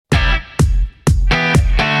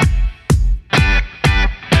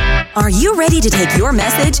Are you ready to take your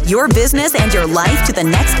message, your business, and your life to the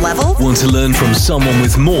next level? Want to learn from someone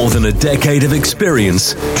with more than a decade of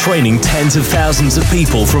experience, training tens of thousands of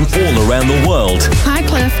people from all around the world? Hi,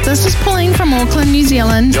 Cliff. This is Pauline from Auckland, New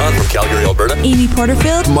Zealand. John from Calgary, Alberta. Amy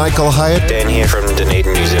Porterfield. Michael Hyatt. Dan here from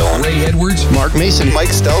Dunedin, New Zealand. Ray Edwards. Mark Mason. Mike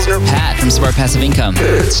Stelzner. Pat from Smart Passive Income.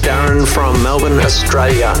 It's Darren from Melbourne,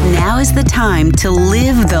 Australia. Now is the time to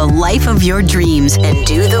live the life of your dreams and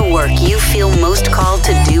do the work you feel most called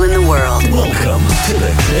to do in the world. Welcome to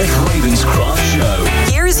the Cliff Ravenscraft Show.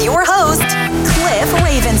 Here's your host, Cliff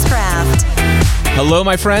Ravenscraft. Hello,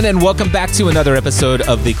 my friend, and welcome back to another episode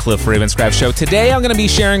of the Cliff Ravenscraft Show. Today, I'm going to be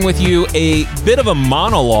sharing with you a bit of a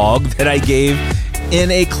monologue that I gave in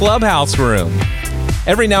a clubhouse room.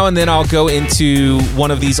 Every now and then, I'll go into one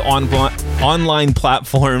of these online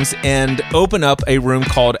platforms and open up a room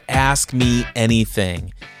called Ask Me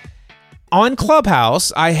Anything. On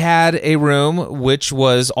Clubhouse, I had a room which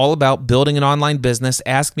was all about building an online business,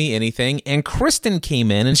 Ask Me Anything, and Kristen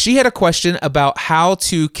came in and she had a question about how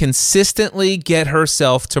to consistently get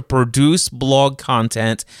herself to produce blog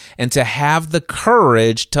content and to have the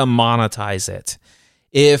courage to monetize it.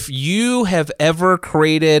 If you have ever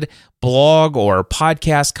created blog or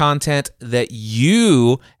podcast content that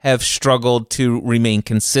you have struggled to remain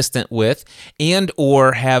consistent with and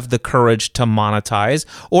or have the courage to monetize,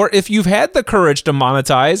 or if you've had the courage to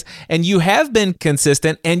monetize and you have been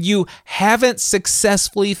consistent and you haven't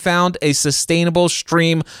successfully found a sustainable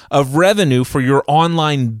stream of revenue for your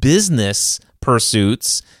online business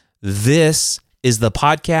pursuits, this is the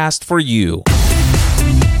podcast for you.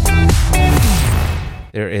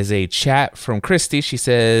 There is a chat from Christy. She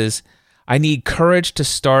says, I need courage to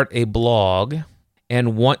start a blog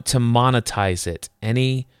and want to monetize it.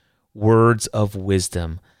 Any words of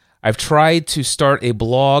wisdom? I've tried to start a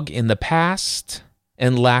blog in the past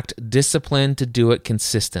and lacked discipline to do it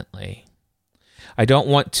consistently. I don't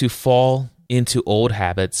want to fall into old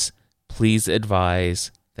habits. Please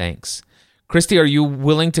advise. Thanks. Christy, are you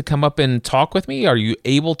willing to come up and talk with me? Are you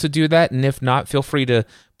able to do that? And if not, feel free to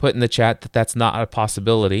put in the chat that that's not a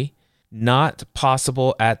possibility. Not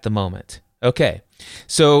possible at the moment. Okay,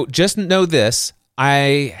 so just know this.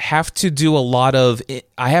 I have to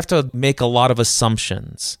make a lot of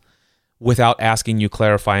assumptions without asking you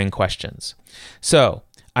clarifying questions. So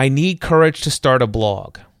I need courage to start a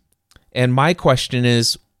blog. And my question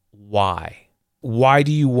is, why? Why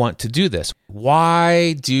do you want to do this?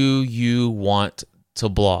 Why do you want to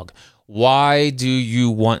blog? Why do you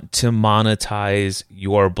want to monetize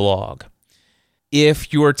your blog?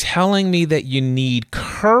 If you're telling me that you need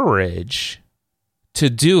courage to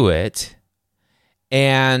do it,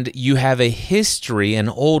 and you have a history and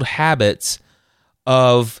old habits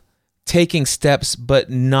of taking steps but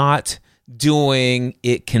not doing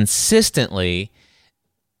it consistently,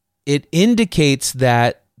 it indicates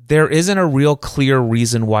that there isn't a real clear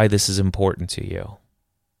reason why this is important to you.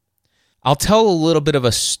 I'll tell a little bit of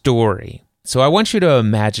a story. So I want you to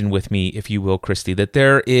imagine with me, if you will, Christy, that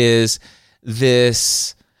there is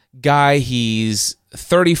this guy. He's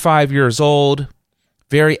 35 years old,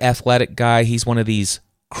 very athletic guy. He's one of these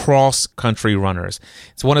cross-country runners.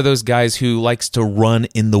 It's one of those guys who likes to run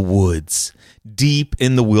in the woods, deep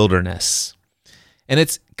in the wilderness. And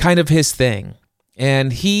it's kind of his thing.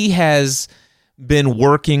 And he has been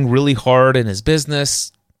working really hard in his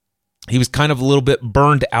business. He was kind of a little bit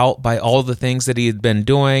burned out by all the things that he had been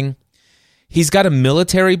doing. He's got a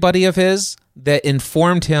military buddy of his that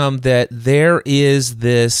informed him that there is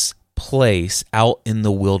this place out in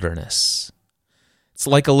the wilderness. It's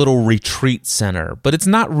like a little retreat center, but it's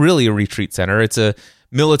not really a retreat center. It's a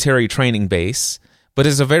military training base, but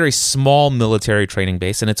it's a very small military training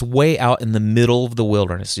base, and it's way out in the middle of the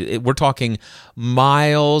wilderness. We're talking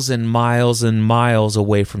miles and miles and miles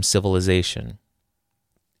away from civilization.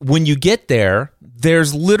 When you get there,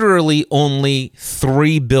 there's literally only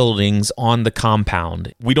 3 buildings on the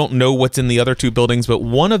compound. We don't know what's in the other 2 buildings, but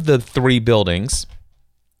one of the 3 buildings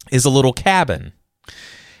is a little cabin.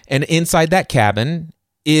 And inside that cabin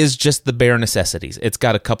is just the bare necessities. It's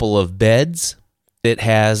got a couple of beds. It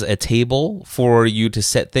has a table for you to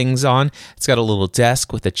set things on. It's got a little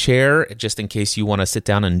desk with a chair just in case you want to sit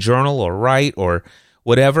down and journal or write or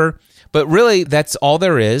whatever. But really, that's all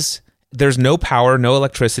there is. There's no power, no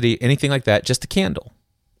electricity, anything like that, just a candle.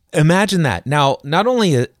 Imagine that. Now, not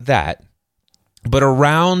only that, but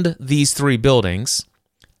around these 3 buildings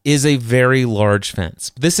is a very large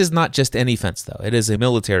fence. This is not just any fence, though. It is a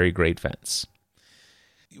military-grade fence.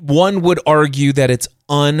 One would argue that it's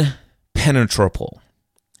unpenetrable.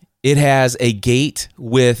 It has a gate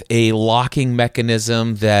with a locking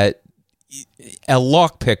mechanism that a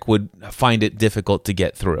lockpick would find it difficult to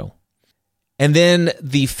get through. And then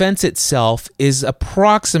the fence itself is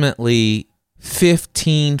approximately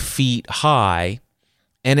 15 feet high,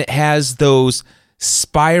 and it has those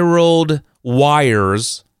spiraled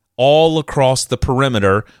wires all across the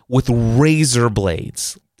perimeter with razor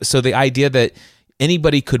blades. So the idea that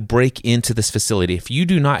anybody could break into this facility, if you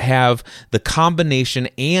do not have the combination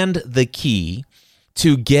and the key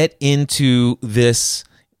to get into this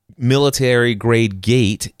military grade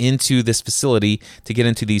gate into this facility to get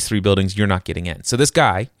into these 3 buildings, you're not getting in. So this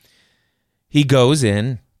guy, he goes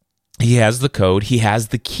in, he has the code, he has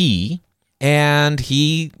the key, and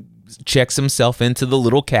he checks himself into the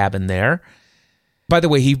little cabin there. By the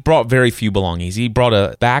way, he brought very few belongings. He brought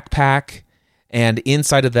a backpack, and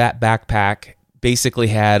inside of that backpack basically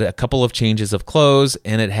had a couple of changes of clothes,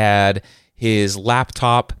 and it had his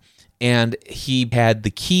laptop, and he had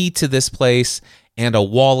the key to this place and a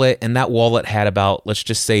wallet, and that wallet had about, let's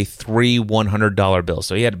just say, 3 $100 bills.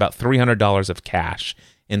 So he had about $300 of cash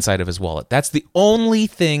inside of his wallet. That's the only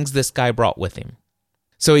things this guy brought with him.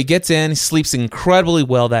 So he gets in, sleeps incredibly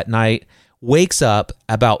well that night, wakes up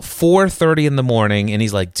about 4:30 in the morning, and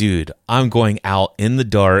he's like, dude, I'm going out in the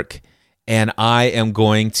dark, and I am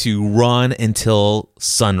going to run until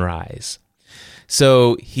sunrise.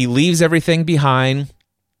 So he leaves everything behind,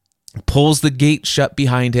 pulls the gate shut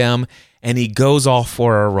behind him, and he goes off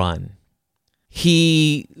for a run.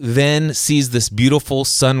 He then sees this beautiful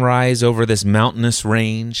sunrise over this mountainous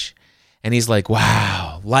range, and he's like,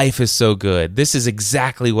 wow, life is so good. This is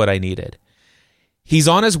exactly what I needed. He's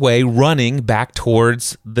on his way running back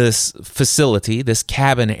towards this facility, this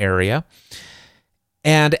cabin area.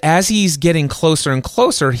 And as he's getting closer and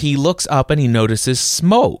closer, he looks up and he notices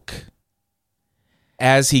smoke.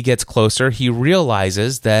 As he gets closer, he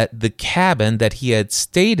realizes that the cabin that he had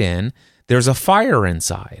stayed in, there's a fire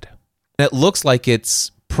inside. It looks like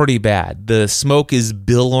it's pretty bad. The smoke is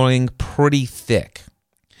billowing pretty thick.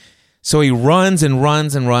 So he runs and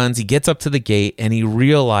runs and runs. He gets up to the gate and he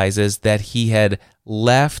realizes that he had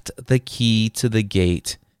left the key to the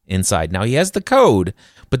gate inside. Now he has the code,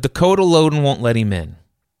 but the code alone won't let him in.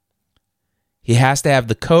 He has to have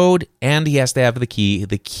the code and he has to have the key.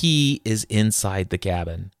 The key is inside the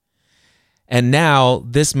cabin. And now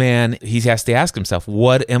this man, he has to ask himself,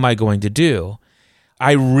 what am I going to do?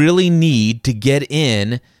 I really need to get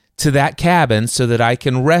in to that cabin so that I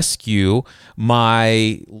can rescue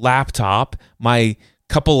my laptop, my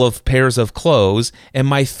couple of pairs of clothes, and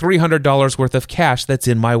my $300 worth of cash that's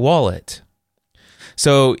in my wallet.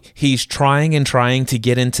 So he's trying and trying to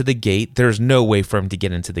get into the gate. There's no way for him to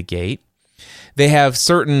get into the gate. They have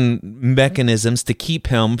certain mechanisms to keep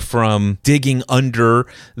him from digging under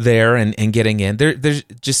there and getting in. There's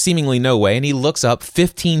just seemingly no way. And he looks up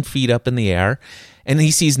 15 feet up in the air, and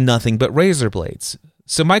he sees nothing but razor blades.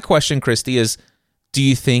 So my question, Christy, is, do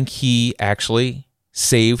you think he actually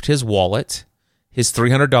saved his wallet, his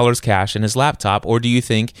 $300 cash, and his laptop, or do you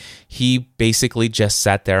think he basically just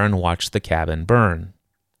sat there and watched the cabin burn?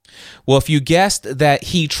 Well, if you guessed that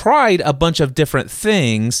he tried a bunch of different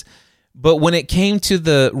things, but when it came to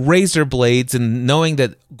the razor blades and knowing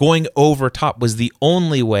that going over top was the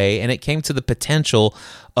only way, and it came to the potential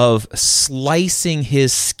of slicing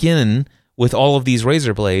his skin with all of these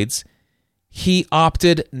razor blades, he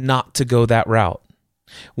opted not to go that route.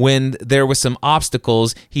 When there was some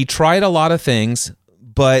obstacles, he tried a lot of things,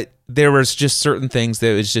 but there was just certain things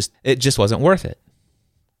that it just wasn't worth it.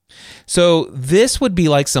 So this would be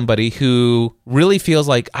like somebody who really feels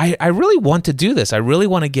like, I really want to do this. I really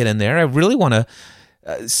want to get in there. I really want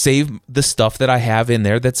to save the stuff that I have in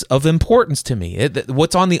there that's of importance to me.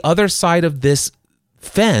 What's on the other side of this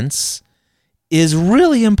fence is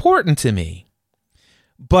really important to me.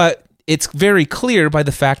 But it's very clear by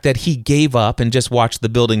the fact that he gave up and just watched the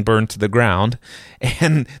building burn to the ground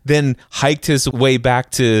and then hiked his way back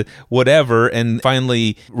to whatever and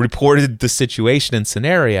finally reported the situation and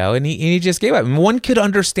scenario, and he just gave up. And one could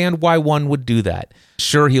understand why one would do that.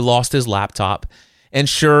 Sure, he lost his laptop, and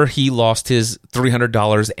sure, he lost his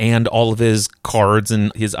 $300 and all of his cards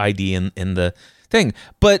and his ID in the thing.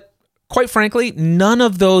 But quite frankly, none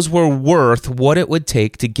of those were worth what it would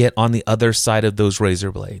take to get on the other side of those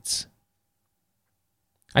razor blades.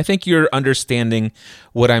 I think you're understanding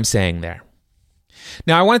what I'm saying there.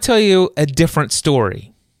 Now, I want to tell you a different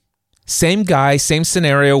story. Same guy, same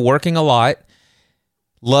scenario, working a lot,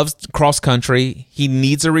 loves cross country. He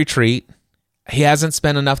needs a retreat. He hasn't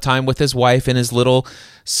spent enough time with his wife and his little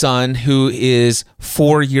son, who is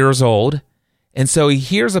 4 years old. And so he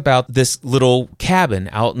hears about this little cabin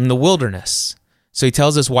out in the wilderness. So he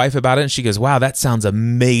tells his wife about it, and she goes, wow, that sounds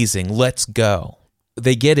amazing. Let's go.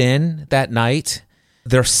 They get in that night.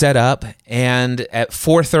 They're set up, and at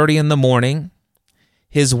 4:30 in the morning,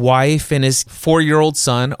 his wife and his 4-year-old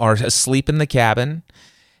son are asleep in the cabin,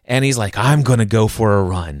 and he's like, I'm going to go for a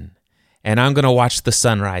run, and I'm going to watch the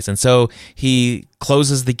sunrise. And so he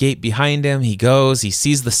closes the gate behind him. He goes, he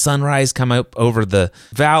sees the sunrise come up over the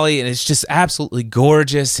valley, and it's just absolutely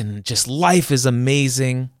gorgeous, and just life is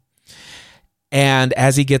amazing. And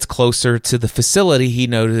as he gets closer to the facility, he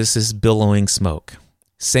notices billowing smoke.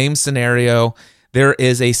 Same scenario. There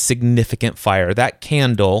is a significant fire. That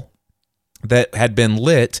candle that had been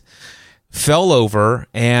lit fell over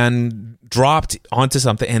and dropped onto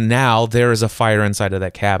something, and now there is a fire inside of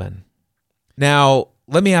that cabin. Now,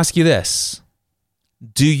 let me ask you this.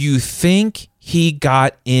 Do you think he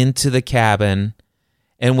got into the cabin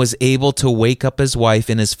and was able to wake up his wife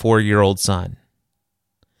and his 4-year-old son?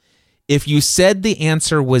 If you said the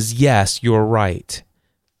answer was yes, you're right.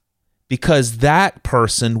 Because that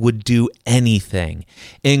person would do anything,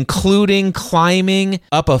 including climbing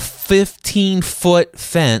up a 15-foot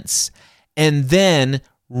fence and then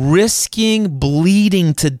risking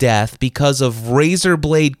bleeding to death because of razor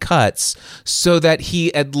blade cuts so that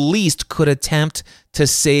he at least could attempt to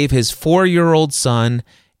save his 4-year-old son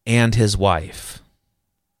and his wife.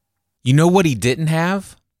 You know what he didn't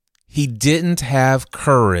have? He didn't have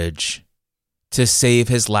courage to save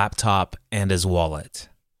his laptop and his wallet.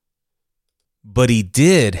 But he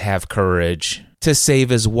did have courage to save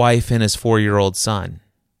his wife and his 4-year-old son.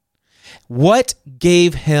 What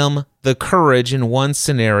gave him the courage in one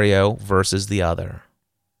scenario versus the other?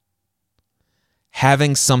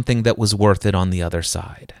 Having something that was worth it on the other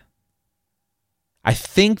side. I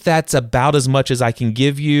think that's about as much as I can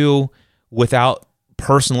give you without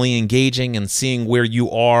personally engaging and seeing where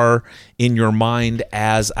you are in your mind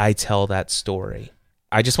as I tell that story.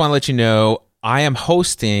 I just want to let you know I am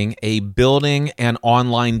hosting a building an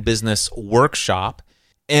online business workshop,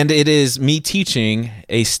 and it is me teaching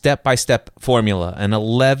a step-by-step formula, an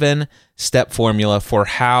 11-step formula for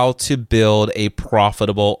how to build a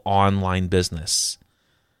profitable online business.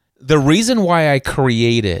 The reason why I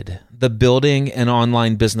created the Building an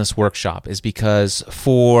Online Business Workshop is because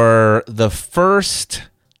for the first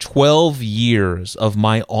 12 years of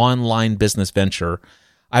my online business venture,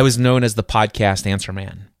 I was known as the podcast answer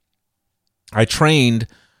man. I trained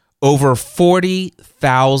over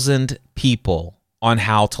 40,000 people on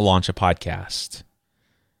how to launch a podcast.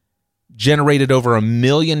 Generated over $1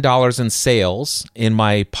 million in sales in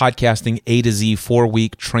my podcasting A to Z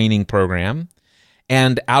 4-week training program.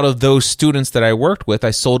 And out of those students that I worked with,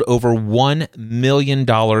 I sold over $1 million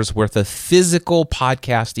worth of physical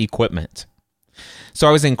podcast equipment. So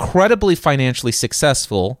I was incredibly financially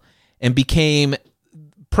successful and became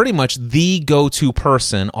pretty much the go-to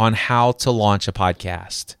person on how to launch a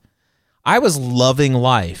podcast. I was loving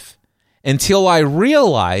life until I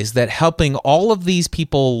realized that helping all of these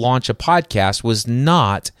people launch a podcast was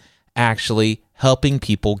not actually helping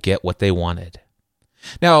people get what they wanted.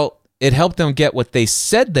 Now, it helped them get what they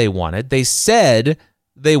said they wanted. They said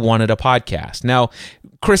they wanted a podcast. Now,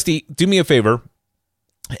 Christy, do me a favor.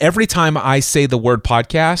 Every time I say the word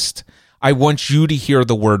podcast, I want you to hear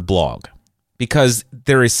the word blog, because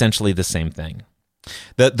they're essentially the same thing.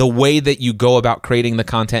 The way that you go about creating the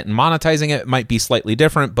content and monetizing it might be slightly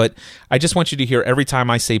different, but I just want you to hear every time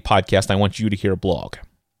I say podcast, I want you to hear blog.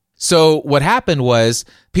 So what happened was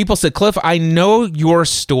people said, Cliff, I know your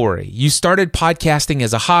story. You started podcasting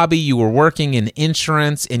as a hobby. You were working in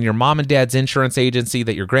insurance in your mom and dad's insurance agency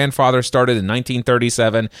that your grandfather started in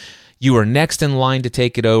 1937. You were next in line to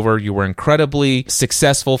take it over. You were incredibly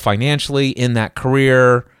successful financially in that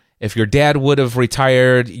career. If your dad would have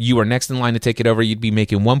retired, you were next in line to take it over. You'd be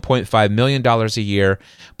making $1.5 million a year.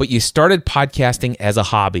 But you started podcasting as a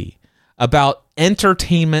hobby about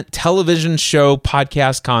entertainment, television show,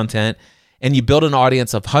 podcast content, and you built an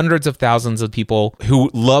audience of hundreds of thousands of people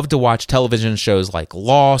who love to watch television shows like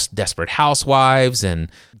Lost, Desperate Housewives,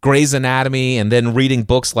 and Grey's Anatomy, and then reading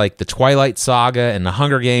books like The Twilight Saga and The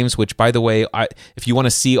Hunger Games, which, by the way, if you want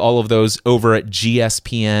to see all of those over at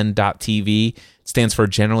gspn.tv, stands for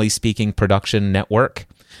Generally Speaking Production Network.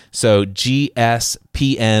 So gspn.tv,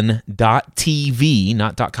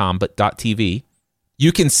 not .com, but .tv.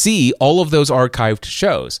 You can see all of those archived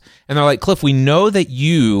shows. And they're like, Cliff, we know that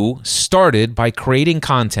you started by creating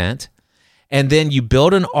content, and then you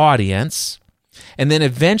built an audience, and then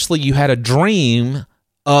eventually you had a dream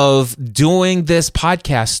of doing this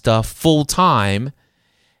podcast stuff full time.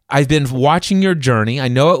 I've been watching your journey. I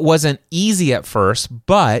know it wasn't easy at first,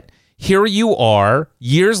 but here you are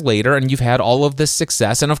years later, and you've had all of this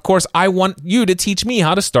success. And of course, I want you to teach me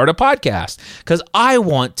how to start a podcast because I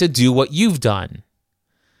want to do what you've done.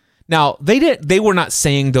 Now, they were not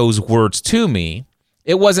saying those words to me.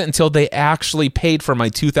 It wasn't until they actually paid for my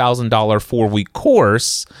 $2,000 4-week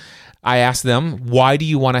course, I asked them, why do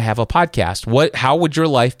you want to have a podcast? How would your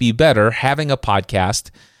life be better having a podcast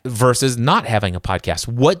versus not having a podcast?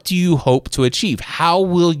 What do you hope to achieve? How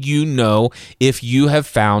will you know if you have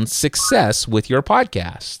found success with your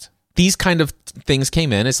podcast? These kind of things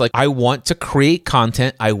came in. It's like, I want to create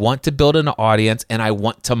content, I want to build an audience, and I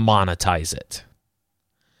want to monetize it.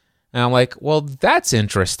 And I'm like, well, that's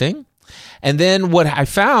interesting. And then what I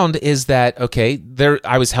found is that, okay,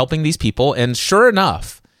 I was helping these people, and sure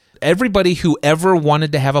enough, everybody who ever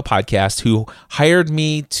wanted to have a podcast, who hired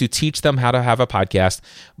me to teach them how to have a podcast,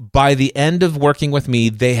 by the end of working with me,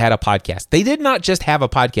 they had a podcast. They did not just have a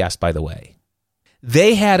podcast, by the way.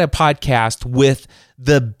 They had a podcast with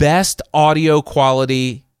the best audio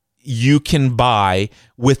quality you can buy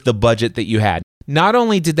with the budget that you had. Not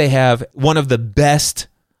only did they have one of the best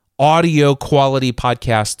audio quality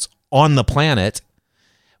podcasts on the planet,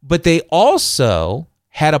 but they also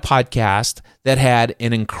had a podcast that had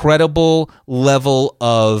an incredible level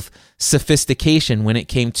of sophistication when it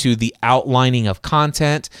came to the outlining of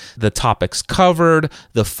content, the topics covered,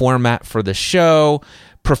 the format for the show,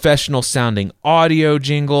 professional sounding audio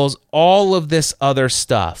jingles, all of this other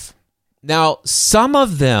stuff. Now, some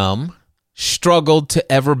of them struggled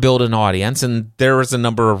to ever build an audience, and there was a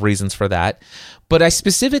number of reasons for that. But I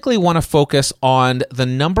specifically want to focus on the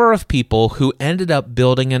number of people who ended up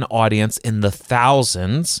building an audience in the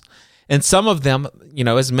thousands, and some of them,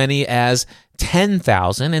 as many as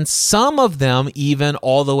 10,000, and some of them even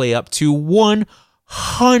all the way up to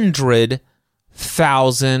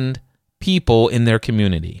 100,000 people in their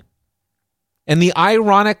community. And the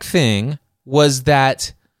ironic thing was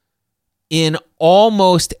that in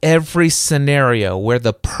almost every scenario where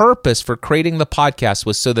the purpose for creating the podcast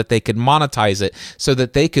was so that they could monetize it, so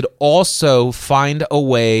that they could also find a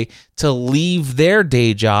way to leave their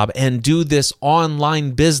day job and do this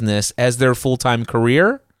online business as their full-time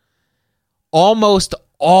career, almost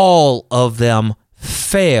all of them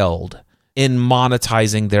failed in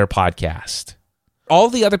monetizing their podcast. All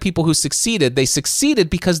the other people who succeeded, they succeeded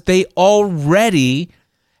because they already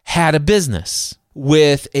had a business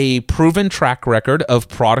with a proven track record of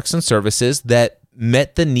products and services that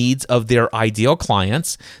met the needs of their ideal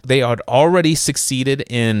clients. They had already succeeded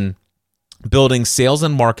in building sales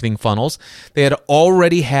and marketing funnels. They had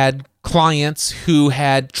already had clients who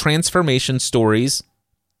had transformation stories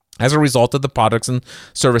as a result of the products and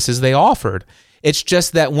services they offered. It's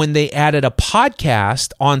just that when they added a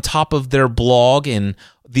podcast on top of their blog and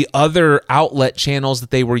the other outlet channels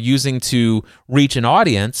that they were using to reach an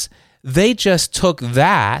audience, they just took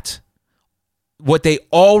that, what they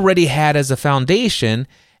already had as a foundation,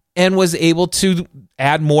 and was able to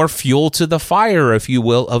add more fuel to the fire, if you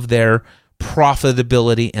will, of their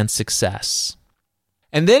profitability and success.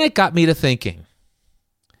 And then it got me to thinking,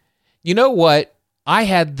 you know what? I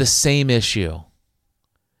had the same issue.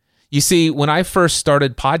 You see, when I first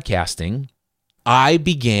started podcasting, I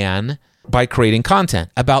began by creating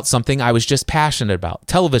content about something I was just passionate about.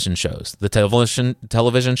 Television shows. The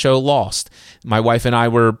television show Lost. My wife and I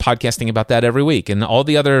were podcasting about that every week, and all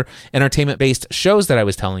the other entertainment-based shows that I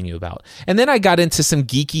was telling you about. And then I got into some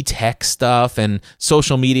geeky tech stuff and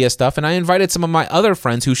social media stuff, and I invited some of my other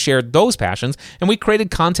friends who shared those passions, and we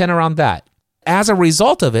created content around that. As a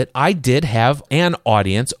result of it, I did have an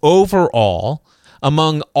audience overall.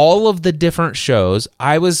 Among all of the different shows,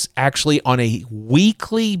 I was actually on a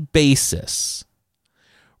weekly basis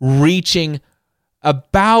reaching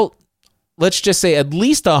about, let's just say, at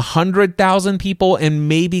least 100,000 people and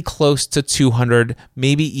maybe close to 200,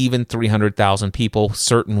 maybe even 300,000 people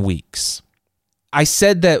certain weeks. I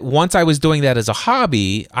said that once I was doing that as a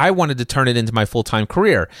hobby, I wanted to turn it into my full-time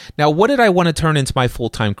career. Now, what did I want to turn into my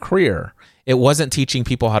full-time career? It wasn't teaching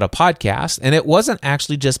people how to podcast, and it wasn't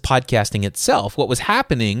actually just podcasting itself. What was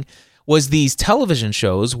happening was these television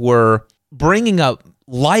shows were bringing up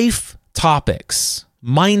life topics,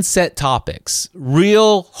 mindset topics,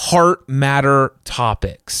 real heart matter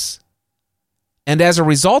topics. And as a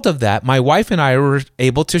result of that, my wife and I were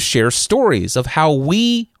able to share stories of how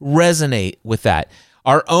we resonate with that,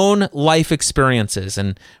 our own life experiences,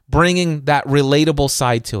 and bringing that relatable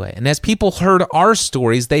side to it. And as people heard our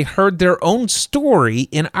stories, they heard their own story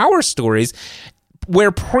in our stories,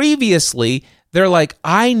 where previously they're like,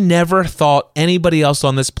 I never thought anybody else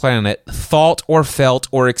on this planet thought or felt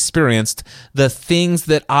or experienced the things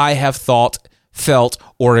that I have thought, felt,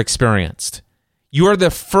 or experienced. You are the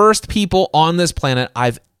first people on this planet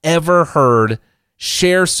I've ever heard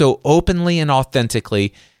share so openly and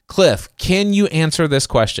authentically Cliff, can you answer this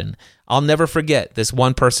question? I'll never forget, this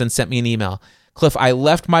one person sent me an email. Cliff, I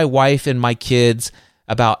left my wife and my kids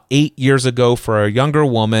about 8 years ago for a younger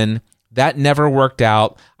woman. That never worked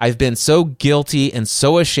out. I've been so guilty and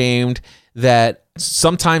so ashamed that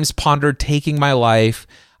sometimes pondered taking my life.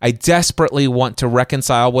 I desperately want to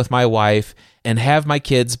reconcile with my wife and have my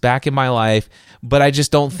kids back in my life, but I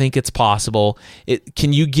just don't think it's possible.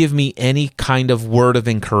 Can you give me any kind of word of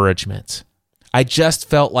encouragement? I just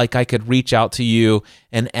felt like I could reach out to you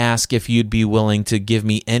and ask if you'd be willing to give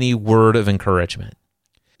me any word of encouragement.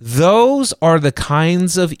 Those are the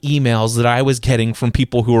kinds of emails that I was getting from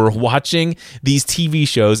people who were watching these TV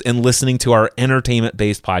shows and listening to our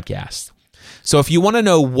entertainment-based podcast. So if you want to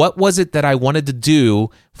know what was it that I wanted to do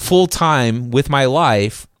full-time with my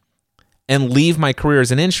life and leave my career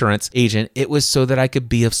as an insurance agent, it was so that I could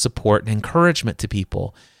be of support and encouragement to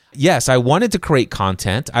people. Yes, I wanted to create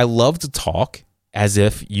content. I love to talk, as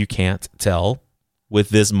if you can't tell with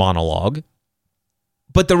this monologue.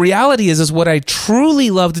 But the reality is what I truly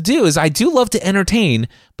love to do is I do love to entertain,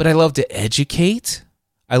 but I love to educate.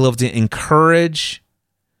 I love to encourage.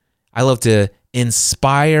 I love to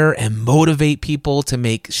inspire and motivate people to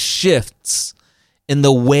make shifts in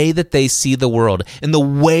the way that they see the world, in the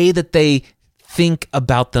way that they think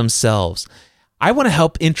about themselves. I want to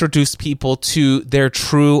help introduce people to their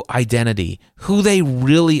true identity, who they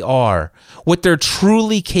really are, what they're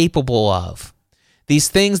truly capable of. These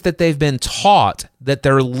things that they've been taught that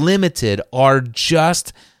they're limited are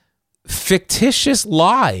just fictitious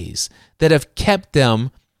lies that have kept them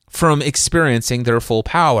from experiencing their full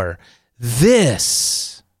power.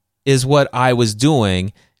 This is what I was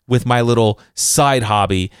doing with my little side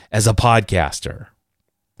hobby as a podcaster.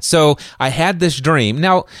 So I had this dream.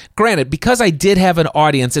 Now, granted, because I did have an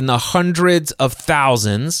audience in the hundreds of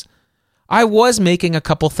thousands, I was making a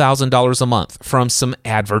couple $1,000s a month from some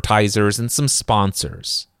advertisers and some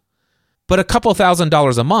sponsors. But a couple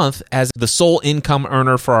 $1,000s a month as the sole income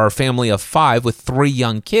earner for our family of 5 with 3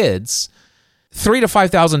 young kids, $3,000 to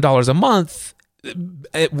 $5,000 a month,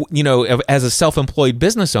 as a self-employed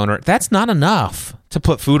business owner, that's not enough to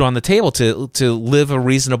put food on the table to live a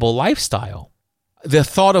reasonable lifestyle. The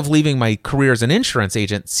thought of leaving my career as an insurance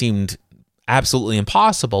agent seemed absolutely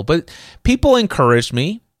impossible, but people encouraged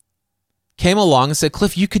me, came along and said,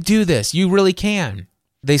 Cliff, you could do this. You really can.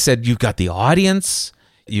 They said, you've got the audience,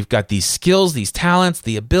 you've got these skills, these talents,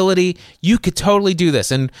 the ability. You could totally do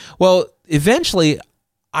this. And well, eventually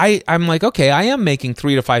I'm like, okay, I am making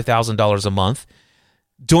 $3,000 to $5,000 a month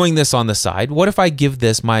doing this on the side. What if I give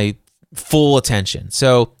this my full attention?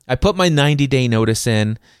 So I put my 90-day notice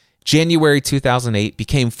in. January 2008,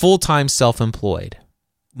 became full-time self-employed.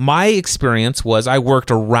 My experience was I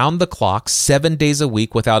worked around the clock 7 days a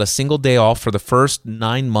week without a single day off for the first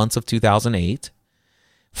 9 months of 2008.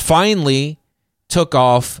 Finally took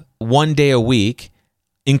off 1 day a week,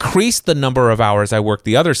 increased the number of hours I worked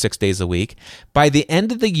the other 6 days a week. By the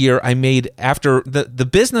end of the year, I made, after the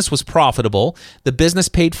business was profitable, the business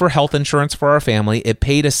paid for health insurance for our family, it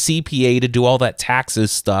paid a CPA to do all that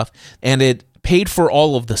taxes stuff, and it paid for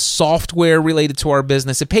all of the software related to our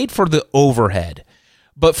business. It paid for the overhead.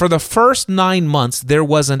 But for the first 9 months, there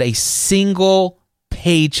wasn't a single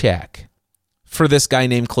paycheck for this guy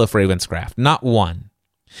named Cliff Ravenscraft. Not one.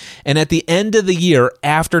 And at the end of the year,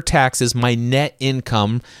 after taxes, my net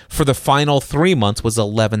income for the final 3 months was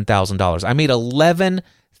 $11,000. I made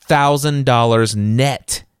 $11,000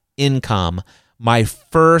 net income my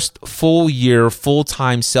first full year,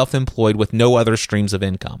 full-time self-employed with no other streams of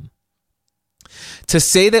income. To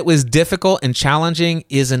say that was difficult and challenging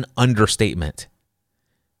is an understatement.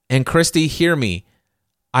 And Christy, hear me.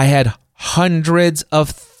 I had hundreds of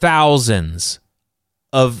thousands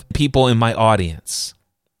of people in my audience.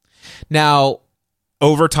 Now,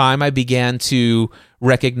 over time, I began to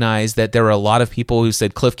recognize that there were a lot of people who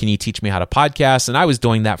said, Cliff, can you teach me how to podcast? And I was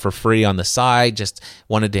doing that for free on the side, just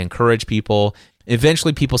wanted to encourage people.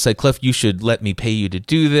 Eventually, people said, Cliff, you should let me pay you to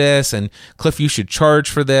do this. And Cliff, you should charge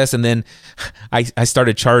for this. And then I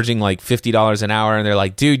started charging like $50 an hour. And they're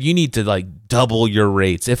like, dude, you need to like double your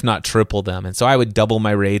rates, if not triple them. And so I would double my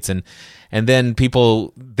rates. And then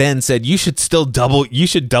people then said, you should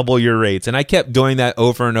double your rates. And I kept doing that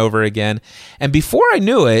over and over again. And before I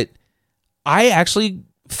knew it, I actually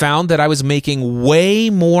found that I was making way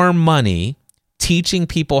more money teaching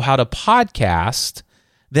people how to podcast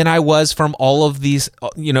than I was from all of these,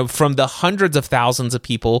 from the hundreds of thousands of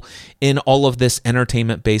people in all of this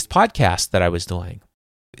entertainment-based podcast that I was doing.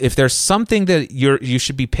 If there's something that you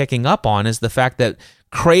should be picking up on is the fact that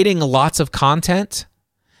creating lots of content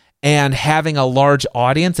and having a large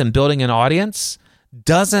audience and building an audience,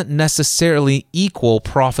 doesn't necessarily equal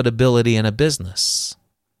profitability in a business.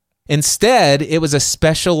 Instead, it was a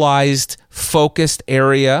specialized, focused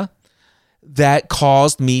area that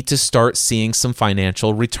caused me to start seeing some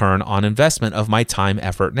financial return on investment of my time,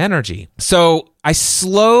 effort, and energy. So I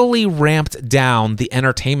slowly ramped down the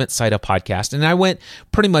entertainment side of podcast, and I went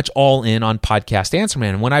pretty much all in on Podcast Answer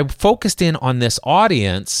Man. And when I focused in on this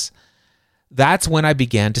audience, that's when I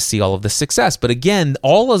began to see all of the success. But again,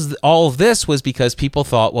 all of this was because people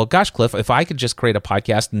thought, well, gosh, Cliff, if I could just create a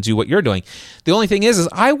podcast and do what you're doing. The only thing is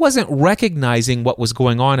I wasn't recognizing what was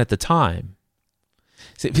going on at the time.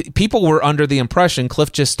 People were under the impression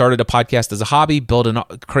Cliff just started a podcast as a hobby,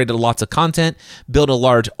 created lots of content, built a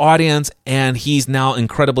large audience, and he's now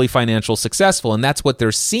incredibly financially successful. And that's what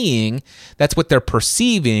they're seeing. That's what they're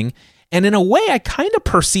perceiving. And in a way, I kind of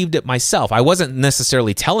perceived it myself. I wasn't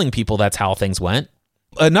necessarily telling people that's how things went.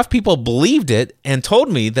 Enough people believed it and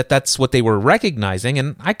told me that that's what they were recognizing.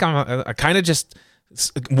 And I kind of just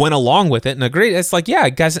went along with it and agreed. It's like, yeah, I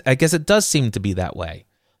guess it does seem to be that way.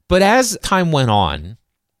 But as time went on,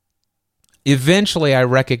 eventually I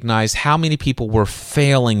recognized how many people were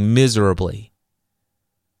failing miserably.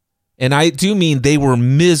 And I do mean they were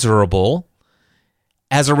miserable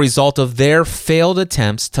as a result of their failed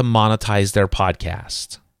attempts to monetize their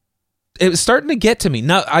podcast. It was starting to get to me.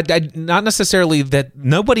 Not necessarily that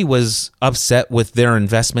nobody was upset with their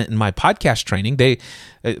investment in my podcast training.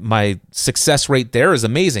 My success rate there is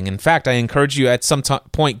amazing. In fact, I encourage you at some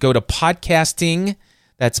point, go to podcasting,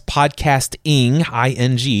 that's podcasting,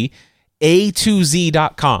 I-N-G,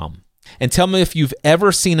 A2Z.com, and tell me if you've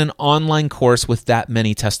ever seen an online course with that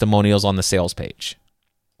many testimonials on the sales page.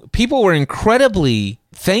 People were incredibly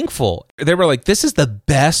thankful. They were like, this is the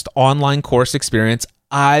best online course experience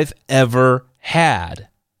I've ever had.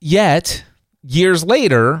 Yet, years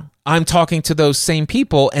later, I'm talking to those same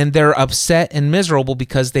people and they're upset and miserable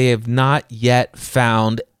because they have not yet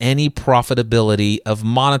found any profitability of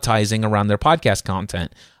monetizing around their podcast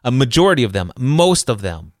content. A majority of them, most of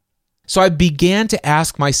them. So I began to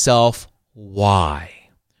ask myself, why?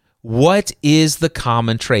 What is the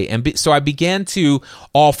common trait? And so I began to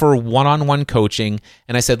offer one-on-one coaching.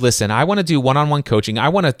 And I said, listen, I want to do one-on-one coaching. I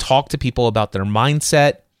want to talk to people about their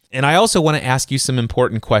mindset. And I also want to ask you some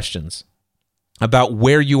important questions about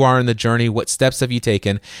where you are in the journey, what steps have you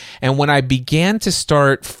taken. And when I began to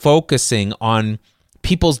start focusing on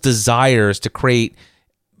people's desires to create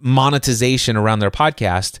monetization around their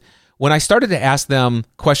podcast, when I started to ask them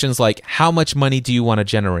questions like, how much money do you want to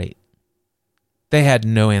generate? They had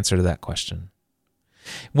no answer to that question.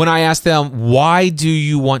 When I asked them, why do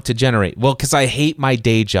you want to generate? Well, because I hate my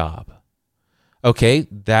day job. Okay,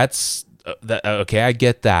 okay, I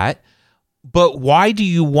get that. But why do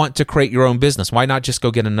you want to create your own business? Why not just go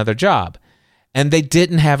get another job? And they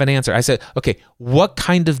didn't have an answer. I said, okay, what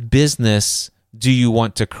kind of business do you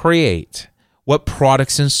want to create? What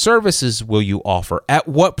products and services will you offer? At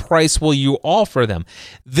what price will you offer them?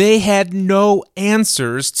 They had no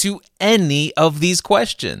answers to any of these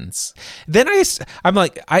questions. Then I'm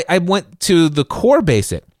like, I went to the core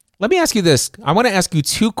basic. Let me ask you this. I want to ask you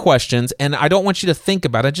two questions, and I don't want you to think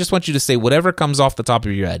about it. I just want you to say whatever comes off the top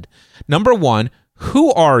of your head. Number one,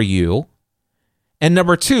 who are you? And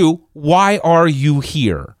number two, why are you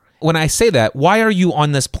here? When I say that, why are you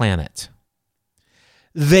on this planet?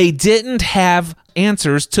 They didn't have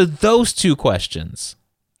answers to those two questions.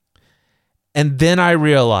 And then I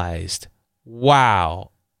realized,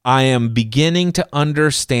 wow, I am beginning to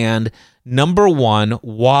understand, number one,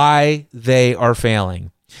 why they are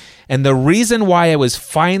failing. And the reason why I was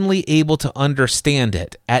finally able to understand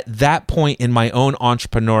it at that point in my own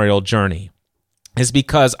entrepreneurial journey is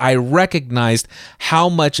because I recognized how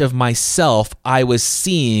much of myself I was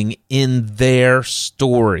seeing in their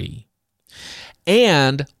story.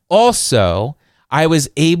 And also, I was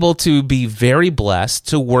able to be very blessed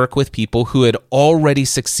to work with people who had already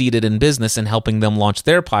succeeded in business and helping them launch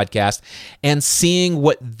their podcast and seeing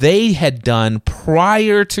what they had done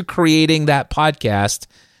prior to creating that podcast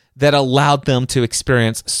that allowed them to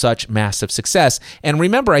experience such massive success. And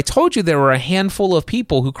remember, I told you there were a handful of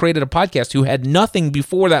people who created a podcast who had nothing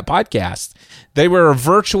before that podcast. They were a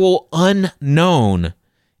virtual unknown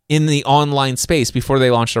in the online space before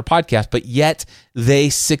they launched their podcast, but yet they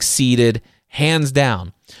succeeded hands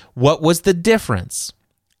down. What was the difference?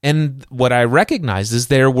 And what I recognized is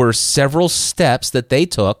there were several steps that they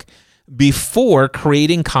took before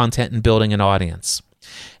creating content and building an audience.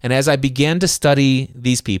 And as I began to study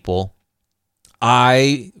these people,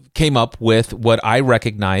 I came up with what I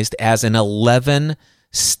recognized as an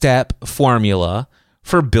 11-step formula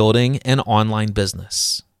for building an online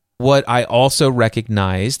business. what I also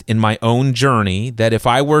recognized in my own journey, that if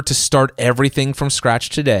I were to start everything from scratch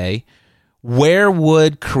today, where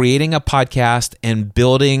would creating a podcast and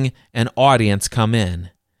building an audience come in?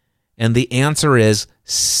 And the answer is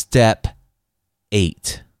step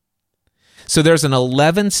 8. So there's an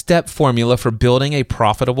 11-step formula for building a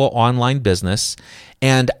profitable online business,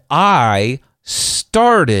 and I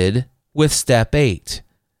started with step 8.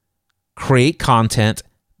 Create content,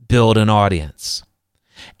 build an audience.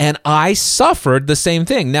 And I suffered the same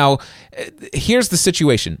thing. Now, here's the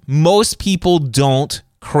situation. Most people don't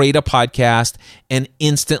create a podcast and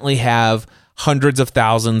instantly have hundreds of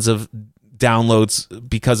thousands of downloads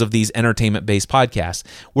because of these entertainment-based podcasts.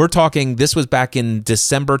 We're talking, this was back in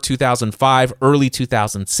December 2005, early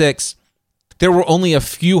 2006. There were only a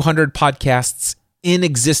few hundred podcasts in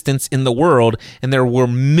existence in the world, and there were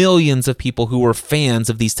millions of people who were fans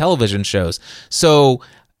of these television shows. So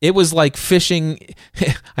it was like fishing.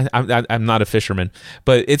 I'm not a fisherman,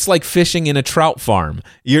 but it's like fishing in a trout farm.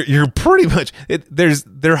 You're pretty much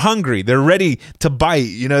they're hungry. They're ready to bite.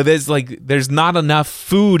 There's not enough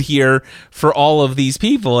food here for all of these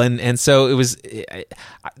people, and so it was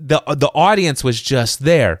the audience was just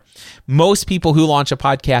there. Most people who launch a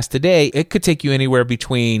podcast today, it could take you anywhere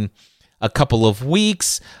between a couple of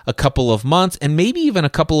weeks, a couple of months, and maybe even a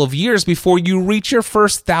couple of years before you reach your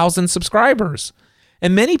first 1,000 subscribers.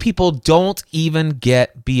 And many people don't even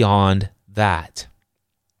get beyond that.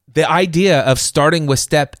 The idea of starting with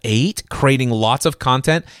step 8, creating lots of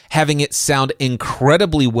content, having it sound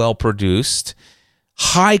incredibly well produced,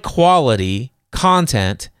 high quality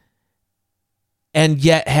content, and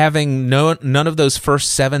yet having none of those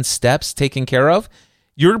first 7 steps taken care of,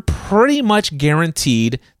 you're pretty much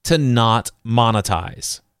guaranteed to not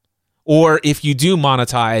monetize. Or if you do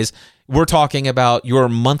monetize, we're talking about your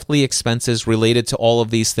monthly expenses related to all of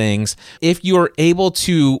these things. If you're able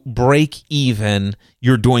to break even,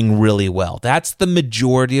 you're doing really well. That's the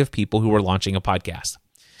majority of people who are launching a podcast.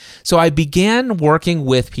 So I began working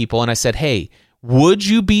with people and I said, hey, would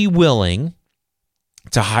you be willing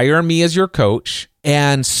to hire me as your coach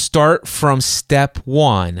and start from step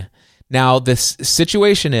 1? Now, this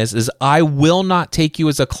situation is I will not take you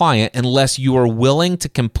as a client unless you are willing to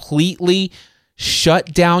completely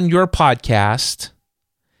shut down your podcast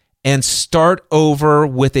and start over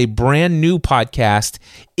with a brand new podcast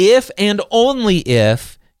if and only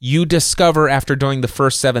if you discover after doing the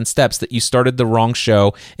first 7 steps that you started the wrong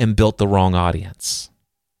show and built the wrong audience.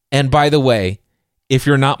 And by the way, if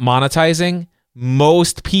you're not monetizing,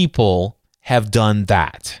 most people have done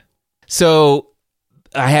that. So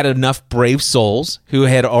I had enough brave souls who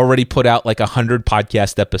had already put out like 100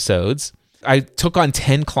 podcast episodes. I took on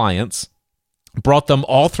 10 clients, brought them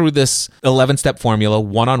all through this 11-step formula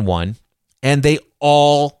one-on-one, and they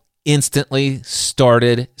all instantly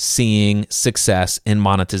started seeing success in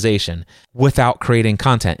monetization without creating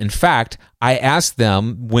content. In fact, I asked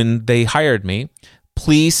them when they hired me,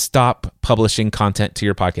 please stop publishing content to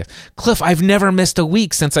your podcast. Cliff, I've never missed a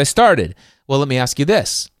week since I started. Well, let me ask you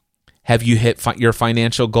this. Have you hit your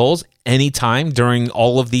financial goals anytime during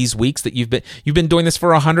all of these weeks that you've been doing this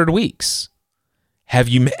for 100 weeks?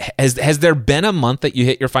 Has there been a month that you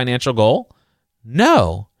hit your financial goal?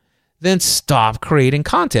 No. Then stop creating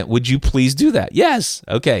content. Would you please do that? Yes.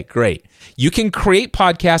 Okay, great. You can create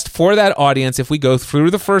podcast for that audience if we go through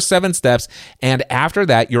the first 7 steps, and after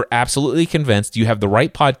that, you're absolutely convinced you have the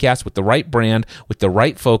right podcast with the right brand, with the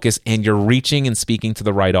right focus, and you're reaching and speaking to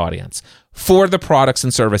the right audience for the products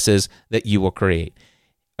and services that you will create.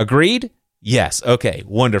 Agreed? Yes. Okay,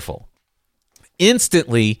 wonderful.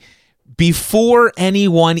 Instantly, before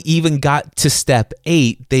anyone even got to step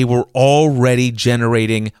 8, they were already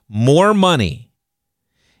generating more money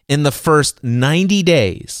in the first 90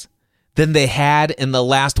 days than they had in the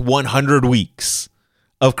last 100 weeks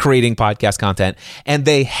of creating podcast content. And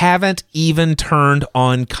they haven't even turned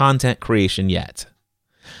on content creation yet.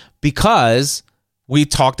 Because we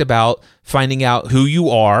talked about finding out who you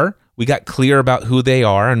are. We got clear about who they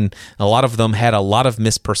are, and a lot of them had a lot of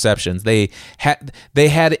misperceptions. They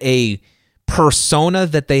had a persona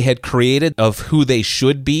that they had created of who they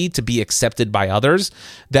should be to be accepted by others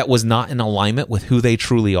that was not in alignment with who they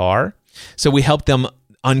truly are. So we helped them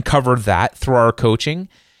uncover that through our coaching.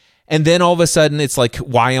 And then all of a sudden, it's like,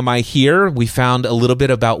 why am I here? We found a little bit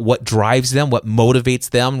about what drives them, what motivates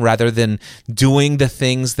them, rather than doing the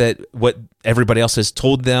things that what everybody else has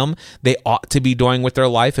told them they ought to be doing with their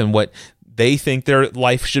life and what they think their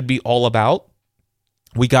life should be all about.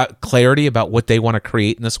 We got clarity about what they want to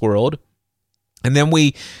create in this world. And then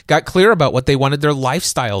we got clear about what they wanted their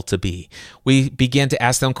lifestyle to be. We began to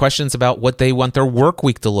ask them questions about what they want their work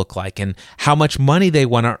week to look like and how much money they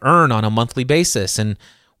want to earn on a monthly basis and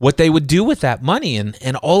what they would do with that money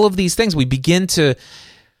and all of these things. We begin to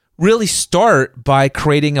really start by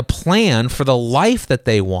creating a plan for the life that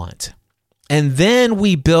they want. And then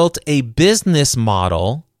we built a business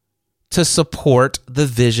model to support the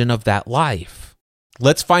vision of that life.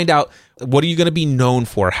 Let's find out, what are you going to be known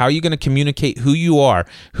for? How are you going to communicate who you are?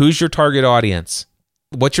 Who's your target audience?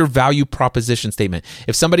 What's your value proposition statement?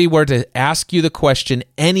 If somebody were to ask you the question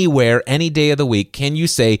anywhere, any day of the week, can you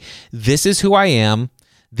say, this is who I am,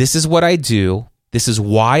 this is what I do, this is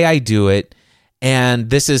why I do it, and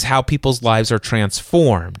this is how people's lives are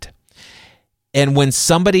transformed? And when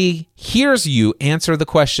somebody hears you answer the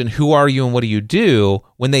question, who are you and what do you do?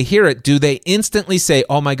 When they hear it, do they instantly say,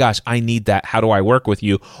 oh my gosh, I need that. How do I work with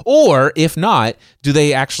you? Or if not, do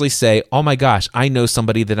they actually say, oh my gosh, I know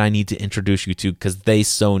somebody that I need to introduce you to because they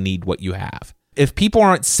so need what you have? If people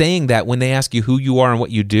aren't saying that when they ask you who you are and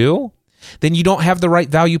what you do, then you don't have the right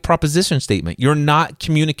value proposition statement. You're not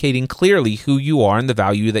communicating clearly who you are and the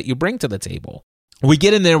value that you bring to the table. We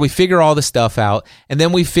get in there, we figure all the stuff out, and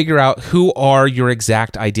then we figure out who are your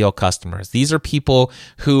exact ideal customers. These are people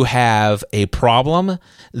who have a problem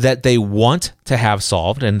that they want to have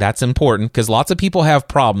solved, and that's important because lots of people have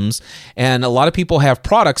problems, and a lot of people have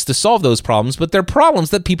products to solve those problems, but they're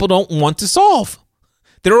problems that people don't want to solve.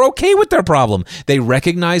 They're okay with their problem. They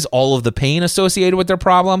recognize all of the pain associated with their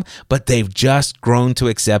problem, but they've just grown to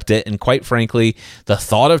accept it. And quite frankly, the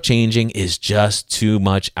thought of changing is just too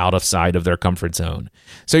much outside of their comfort zone.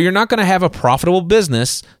 So you're not going to have a profitable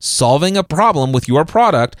business solving a problem with your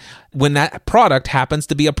product when that product happens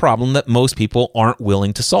to be a problem that most people aren't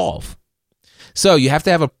willing to solve. So you have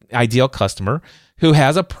to have an ideal customer who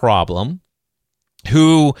has a problem,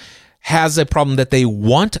 who has a problem that they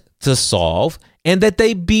want to solve, and that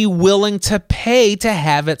they be willing to pay to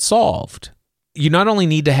have it solved. You not only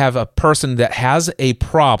need to have a person that has a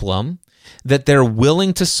problem that they're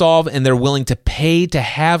willing to solve and they're willing to pay to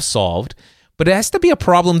have solved, but it has to be a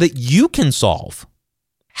problem that you can solve.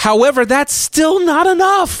 However, that's still not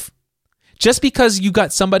enough. Just because you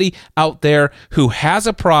got somebody out there who has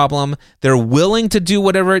a problem, they're willing to do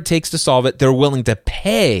whatever it takes to solve it, they're willing to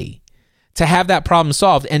pay to have that problem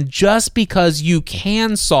solved. And just because you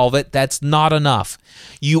can solve it, that's not enough.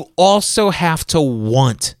 You also have to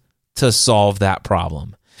want to solve that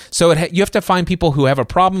problem. So you have to find people who have a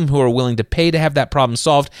problem, who are willing to pay to have that problem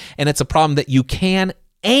solved, and it's a problem that you can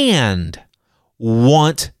and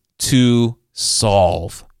want to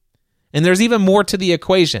solve. And there's even more to the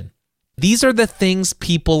equation. These are the things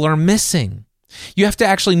people are missing. You have to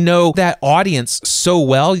actually know that audience so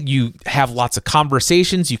well. You have lots of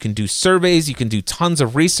conversations, you can do surveys, you can do tons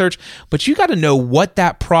of research, but you got to know what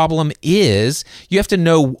that problem is. You have to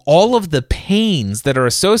know all of the pains that are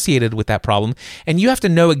associated with that problem, and you have to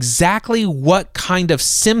know exactly what kind of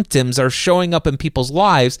symptoms are showing up in people's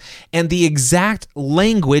lives and the exact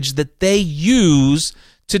language that they use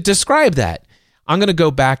to describe that. I'm going to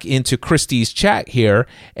go back into Christy's chat here,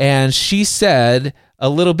 and she said a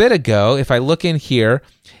little bit ago, if I look in here,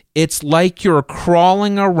 it's like you're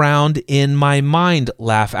crawling around in my mind,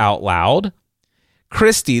 laugh out loud.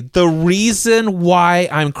 Christy, the reason why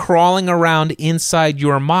I'm crawling around inside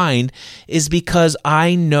your mind is because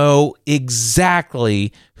I know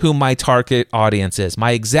exactly who my target audience is.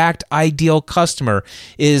 My exact ideal customer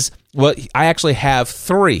is, well, I actually have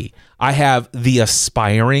three. I have the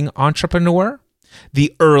aspiring entrepreneur,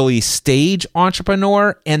 the early stage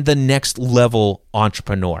entrepreneur, and the next level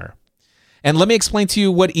entrepreneur. And let me explain to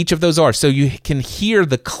you what each of those are so you can hear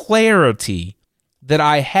the clarity that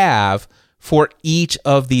I have for each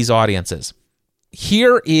of these audiences.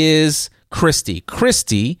 Here is Christy.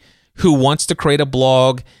 Christy, who wants to create a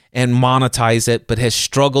blog and monetize it, but has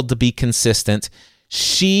struggled to be consistent.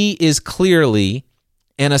 She is clearly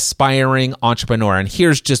an aspiring entrepreneur. And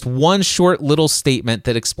here's just one short little statement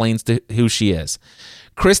that explains who she is.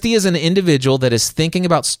 Christy is an individual that is thinking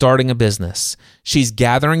about starting a business. She's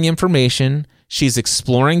gathering information, she's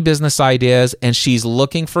exploring business ideas, and she's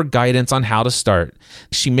looking for guidance on how to start.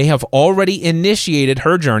 She may have already initiated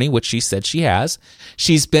her journey, which she said she has.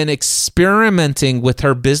 She's been experimenting with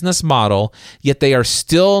her business model, yet they are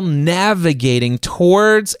still navigating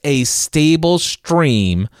towards a stable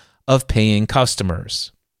stream of paying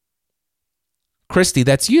customers. Christy,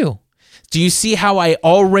 that's you. Do you see how I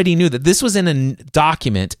already knew that this was in a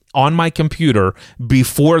document on my computer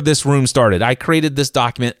before this room started? I created this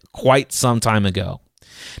document quite some time ago.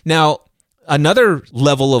 Now, another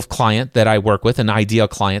level of client that I work with, an ideal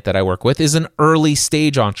client that I work with, is an early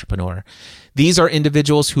stage entrepreneur. These are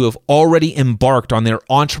individuals who have already embarked on their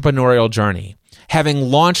entrepreneurial journey, having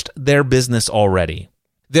launched their business already.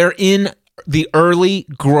 They're in the early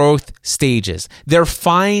growth stages. They're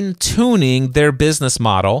fine-tuning their business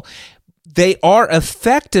model. They are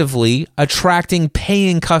effectively attracting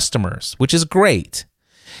paying customers, which is great.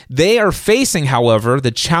 They are facing, however,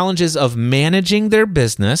 the challenges of managing their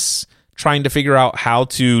business, trying to figure out how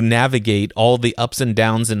to navigate all the ups and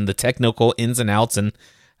downs and the technical ins and outs and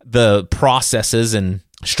the processes and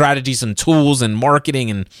strategies and tools and marketing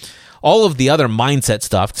and all of the other mindset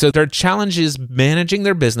stuff. So their challenge is managing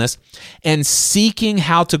their business and seeking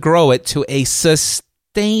how to grow it to a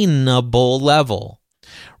sustainable level.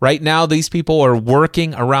 Right now, these people are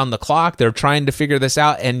working around the clock. They're trying to figure this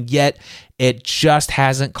out, and yet it just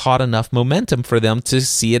hasn't caught enough momentum for them to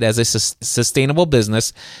see it as a sustainable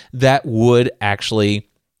business that would actually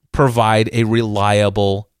provide a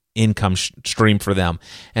reliable income stream for them.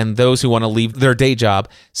 And those who want to leave their day job,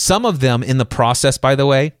 some of them in the process, by the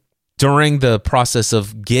way, during the process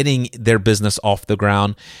of getting their business off the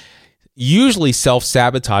ground, usually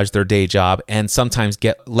self-sabotage their day job and sometimes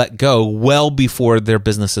get let go well before their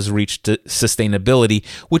business has reached sustainability,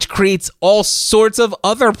 which creates all sorts of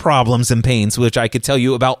other problems and pains, which I could tell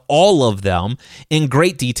you about all of them in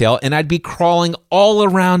great detail, and I'd be crawling all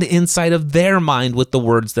around inside of their mind with the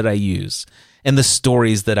words that I use and the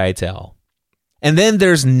stories that I tell. And then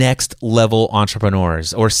there's next level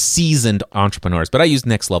entrepreneurs or seasoned entrepreneurs. But I use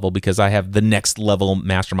next level because I have the next level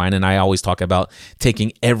mastermind, and I always talk about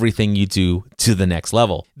taking everything you do to the next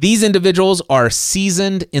level. These individuals are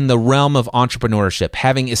seasoned in the realm of entrepreneurship,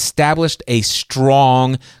 having established a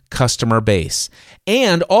strong customer base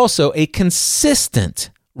and also a consistent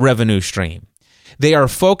revenue stream. They are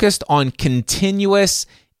focused on continuous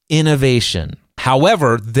innovation.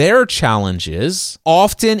 However, their challenges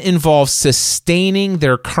often involve sustaining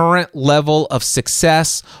their current level of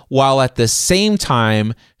success while at the same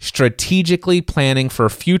time strategically planning for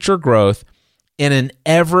future growth in an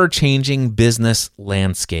ever-changing business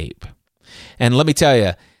landscape. And let me tell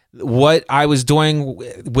you, what I was doing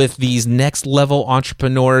with these next level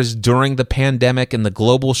entrepreneurs during the pandemic and the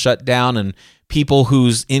global shutdown and people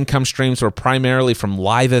whose income streams were primarily from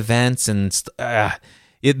live events and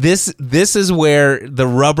this is where the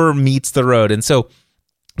rubber meets the road. And so,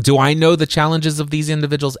 do I know the challenges of these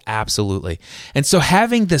individuals? Absolutely. And so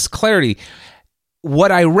having this clarity,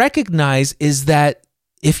 what I recognize is that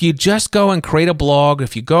if you just go and create a blog,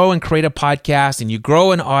 if you go and create a podcast and you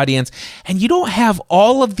grow an audience and you don't have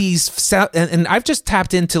all of these, and I've just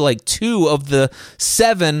tapped into like 2 of the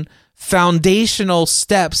 7 foundational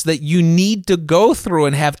steps that you need to go through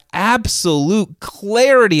and have absolute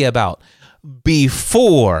clarity about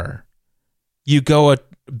before you go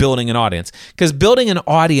building an audience. Because building an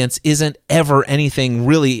audience isn't ever anything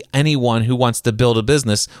really anyone who wants to build a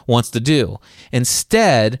business wants to do.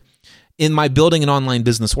 Instead, in my Building an Online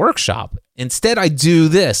Business workshop, I do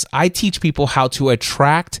this. I teach people how to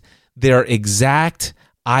attract their exact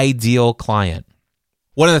ideal client.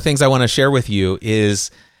 One of the things I want to share with you is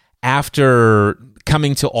after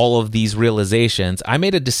coming to all of these realizations, I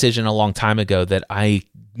made a decision a long time ago that I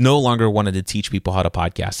no longer wanted to teach people how to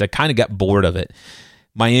podcast. I kind of got bored of it.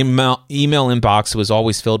 My email inbox was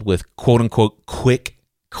always filled with quote unquote quick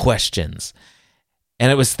questions.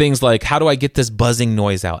 And it was things like, how do I get this buzzing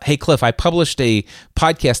noise out? Hey, Cliff, I published a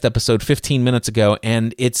podcast episode 15 minutes ago,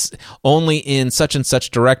 and it's only in such and such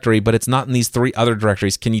directory, but it's not in these 3 other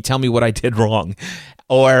directories. Can you tell me what I did wrong?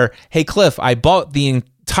 Or, hey, Cliff, I bought the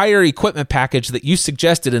entire equipment package that you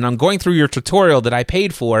suggested, and I'm going through your tutorial that I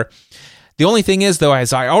paid for. The only thing is, though,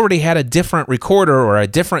 is I already had a different recorder or a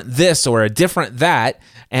different this or a different that,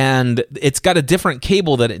 and it's got a different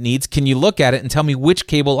cable that it needs. Can you look at it and tell me which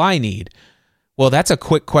cable I need? Well, that's a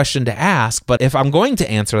quick question to ask, but if I'm going to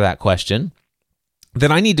answer that question,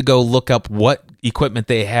 then I need to go look up what equipment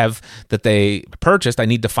they have that they purchased. I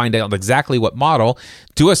need to find out exactly what model,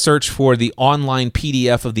 do a search for the online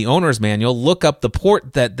PDF of the owner's manual, look up the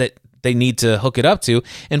port that they need to hook it up to,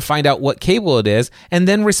 and find out what cable it is, and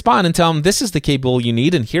then respond and tell them this is the cable you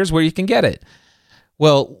need and here's where you can get it.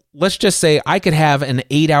 Well, let's just say I could have an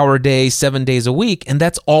 8-hour day, 7 days a week, and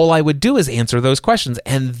that's all I would do is answer those questions.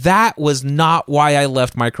 And that was not why I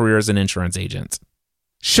left my career as an insurance agent.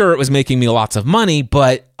 Sure, it was making me lots of money,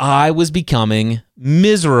 but I was becoming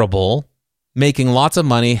miserable, making lots of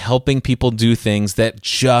money, helping people do things that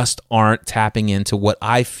just aren't tapping into what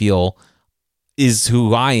I feel is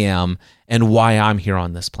who I am and why I'm here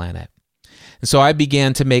on this planet. And so I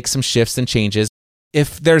began to make some shifts and changes.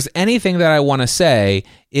 If there's anything that I want to say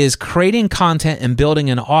is creating content and building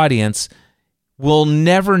an audience will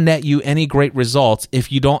never net you any great results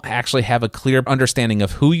if you don't actually have a clear understanding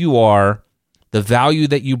of who you are, the value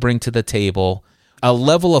that you bring to the table, a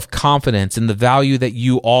level of confidence in the value that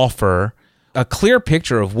you offer, a clear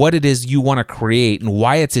picture of what it is you want to create and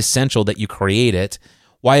why it's essential that you create it,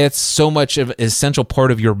 why it's so much of an essential part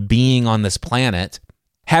of your being on this planet,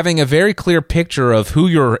 having a very clear picture of who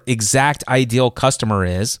your exact ideal customer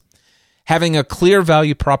is, having a clear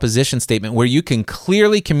value proposition statement where you can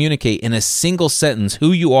clearly communicate in a single sentence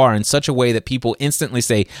who you are in such a way that people instantly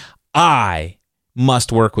say, I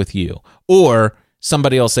must work with you, or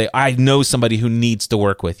somebody will say, I know somebody who needs to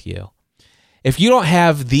work with you. If you don't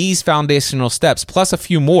have these foundational steps, plus a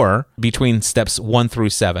few more between steps 1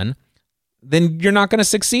 through 7, then you're not going to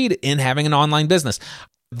succeed in having an online business.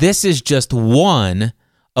 This is just one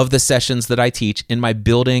of the sessions that I teach in my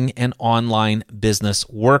Building an Online Business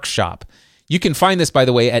workshop. You can find this, by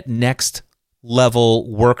the way, at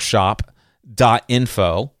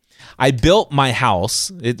nextlevelworkshop.info. I built my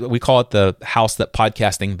house. We call it the house that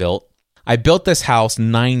podcasting built. I built this house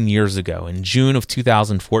 9 years ago in June of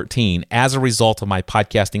 2014 as a result of my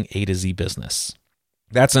podcasting A to Z business.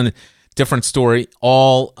 That's a different story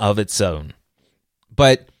all of its own.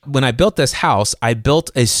 But when I built this house, I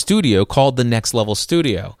built a studio called the Next Level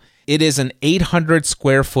Studio. It is an 800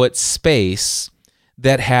 square foot space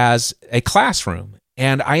that has a classroom.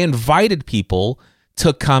 And I invited people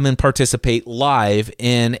to come and participate live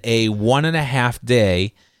in a 1.5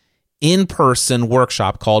 day in-person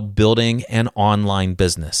workshop called Building an Online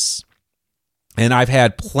Business. And I've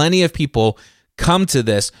had plenty of people come to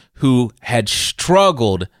this who had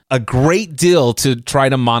struggled a great deal to try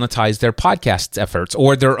to monetize their podcast efforts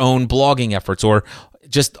or their own blogging efforts or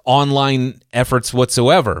just online efforts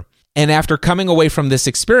whatsoever. And after coming away from this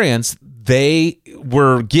experience, they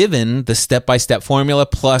were given the step-by-step formula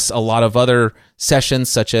plus a lot of other sessions,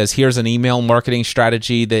 such as here's an email marketing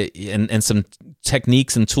strategy that and some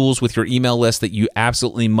techniques and tools with your email list that you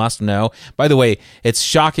absolutely must know. By the way, it's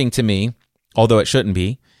shocking to me, although it shouldn't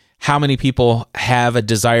be, how many people have a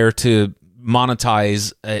desire to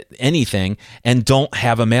monetize anything and don't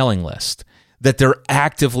have a mailing list that they're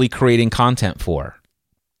actively creating content for.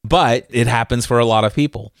 But it happens for a lot of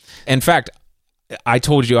people. In fact, I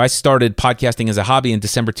told you I started podcasting as a hobby in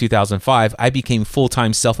December 2005. I became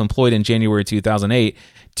full-time self-employed in January 2008.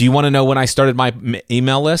 Do you want to know when I started my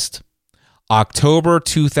email list? October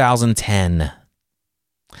 2010.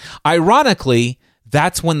 Ironically,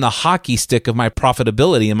 that's when the hockey stick of my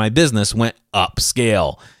profitability in my business went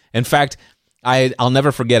upscale. In fact, I'll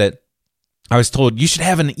never forget it. I was told you should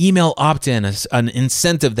have an email opt-in, an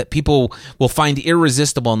incentive that people will find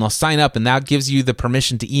irresistible and they'll sign up and that gives you the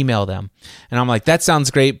permission to email them. And I'm like, that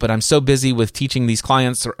sounds great, but I'm so busy with teaching these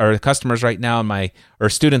clients or customers right now or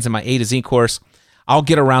students in my A to Z course. I'll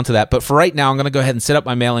get around to that. But for right now, I'm going to go ahead and set up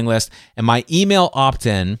my mailing list. And my email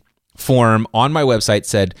opt-in form on my website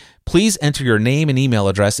said, please enter your name and email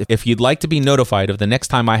address if you'd like to be notified of the next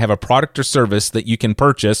time I have a product or service that you can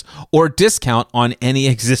purchase or discount on any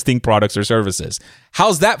existing products or services.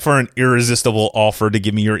 How's that for an irresistible offer to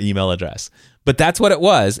give me your email address? But that's what it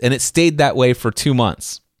was, and it stayed that way for 2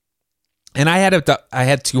 months. And I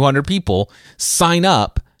had 200 people sign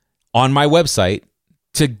up on my website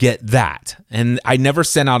to get that. And I never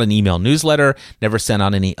sent out an email newsletter, never sent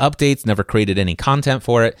out any updates, never created any content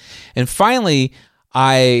for it. And finally,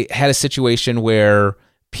 I had a situation where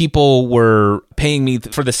people were paying me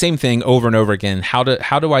for the same thing over and over again. How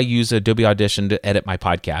do I use Adobe Audition to edit my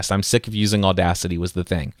podcast? I'm sick of using Audacity was the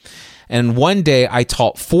thing. And one day I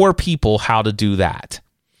taught 4 people how to do that.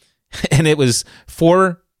 And it was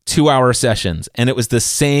 4 2-hour sessions, and it was the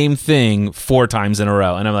same thing 4 times in a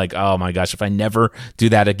row. And I'm like, oh my gosh, if I never do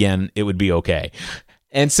that again, it would be okay.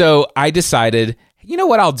 And so I decided, you know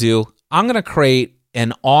what I'll do? I'm going to create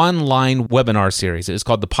an online webinar series. It's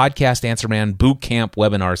called the Podcast Answer Man Bootcamp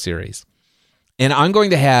Webinar Series. And I'm going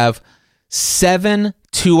to have 7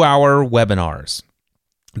 2-hour webinars.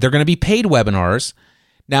 They're going to be paid webinars.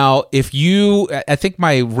 Now, I think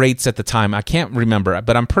my rates at the time, I can't remember,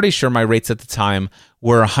 but I'm pretty sure my rates at the time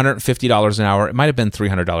were $150 an hour. It might have been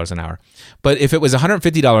 $300 an hour. But if it was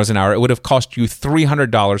 $150 an hour, it would have cost you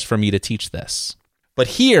 $300 for me to teach this. But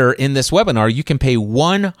here in this webinar, you can pay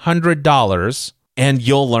 $100 and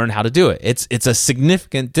you'll learn how to do it. It's a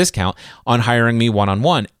significant discount on hiring me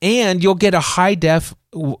one-on-one. And you'll get a high-def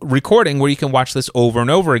recording where you can watch this over and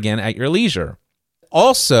over again at your leisure.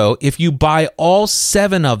 Also, if you buy all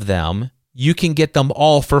 7 of them, you can get them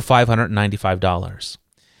all for $595.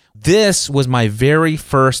 This was my very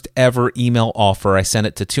first ever email offer. I sent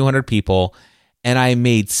it to 200 people, and I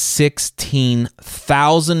made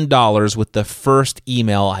 $16,000 with the first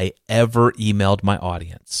email I ever emailed my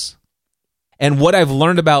audience. And what I've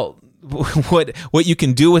learned about what you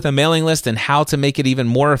can do with a mailing list and how to make it even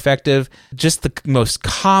more effective, just the most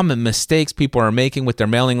common mistakes people are making with their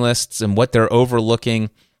mailing lists and what they're overlooking,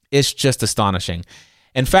 it's just astonishing.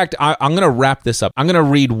 In fact, I'm going to wrap this up. I'm going to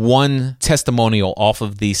read one testimonial off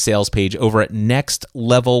of the sales page over at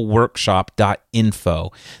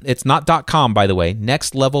nextlevelworkshop.info. It's not .com, by the way,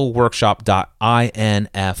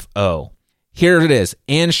 nextlevelworkshop.info. Here it is,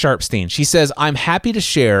 Ann Sharpstein. She says, I'm happy to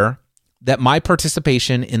share that my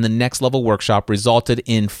participation in the Next Level Workshop resulted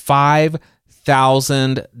in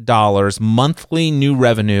 $5,000 monthly new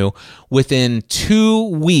revenue within 2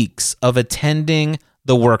 weeks of attending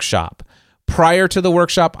the workshop. Prior to the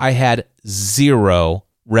workshop, I had zero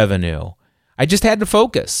revenue. I just had to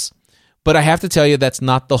focus. But I have to tell you, that's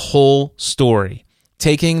not the whole story.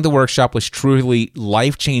 Taking the workshop was truly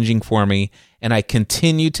life-changing for me, and I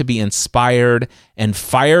continue to be inspired and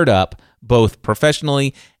fired up, both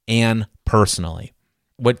professionally and personally.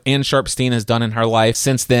 What Ann Sharpstein has done in her life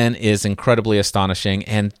since then is incredibly astonishing,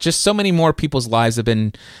 and just so many more people's lives have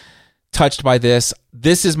been touched by this.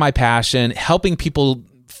 This is my passion, helping people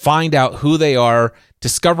find out who they are,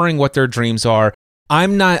 discovering what their dreams are.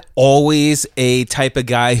 I'm not always a type of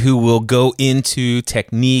guy who will go into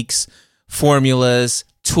techniques, formulas,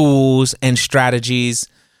 tools, and strategies,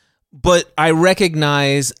 but I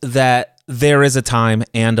recognize that there is a time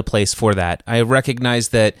and a place for that. I recognize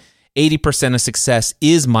that 80% of success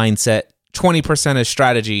is mindset, 20% is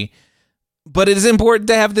strategy, but it is important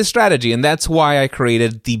to have this strategy, and that's why I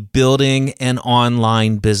created the Building an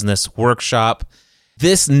Online Business Workshop.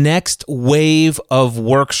 This next wave of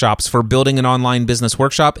workshops for Building an Online Business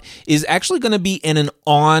Workshop is actually going to be in an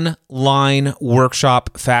online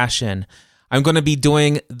workshop fashion. I'm going to be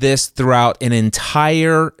doing this throughout an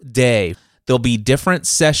entire day. There'll be different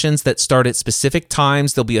sessions that start at specific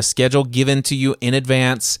times. There'll be a schedule given to you in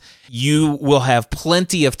advance. You will have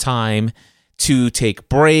plenty of time to take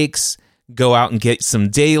breaks, go out and get some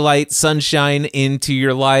daylight, sunshine into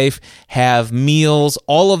your life, have meals,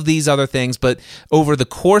 all of these other things. But over the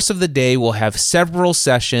course of the day, we'll have several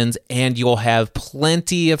sessions and you'll have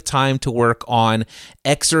plenty of time to work on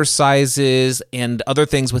exercises and other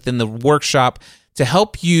things within the workshop to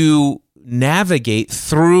help you navigate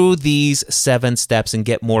through these 7 steps and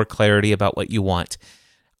get more clarity about what you want.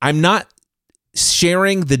 I'm not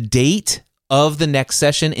sharing the date of the next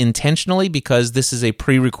session intentionally because this is a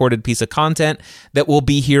pre-recorded piece of content that will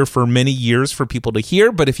be here for many years for people to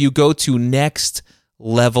hear. But if you go to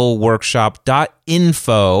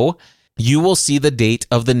nextlevelworkshop.info, you will see the date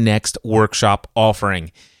of the next workshop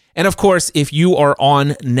offering. And of course, if you are on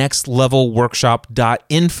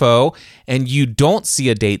nextlevelworkshop.info and you don't see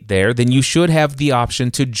a date there, then you should have the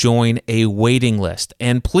option to join a waiting list.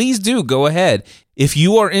 And please do go ahead. If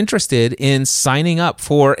you are interested in signing up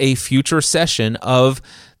for a future session of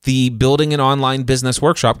the Building an Online Business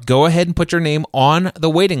Workshop, go ahead and put your name on the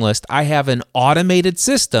waiting list. I have an automated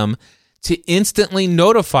system to instantly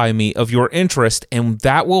notify me of your interest, and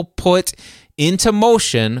that will put into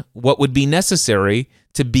motion what would be necessary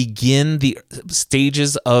to begin the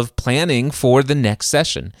stages of planning for the next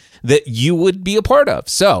session that you would be a part of.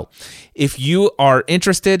 So if you are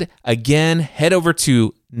interested, again, head over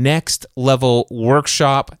to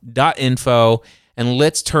nextlevelworkshop.info and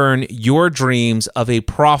let's turn your dreams of a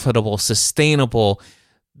profitable, sustainable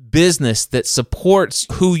business that supports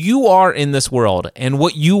who you are in this world and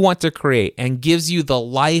what you want to create and gives you the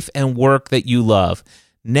life and work that you love.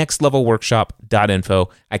 nextlevelworkshop.info.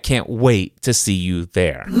 I can't wait to see you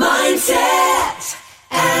there. Mindset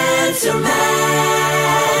Answer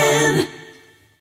Man.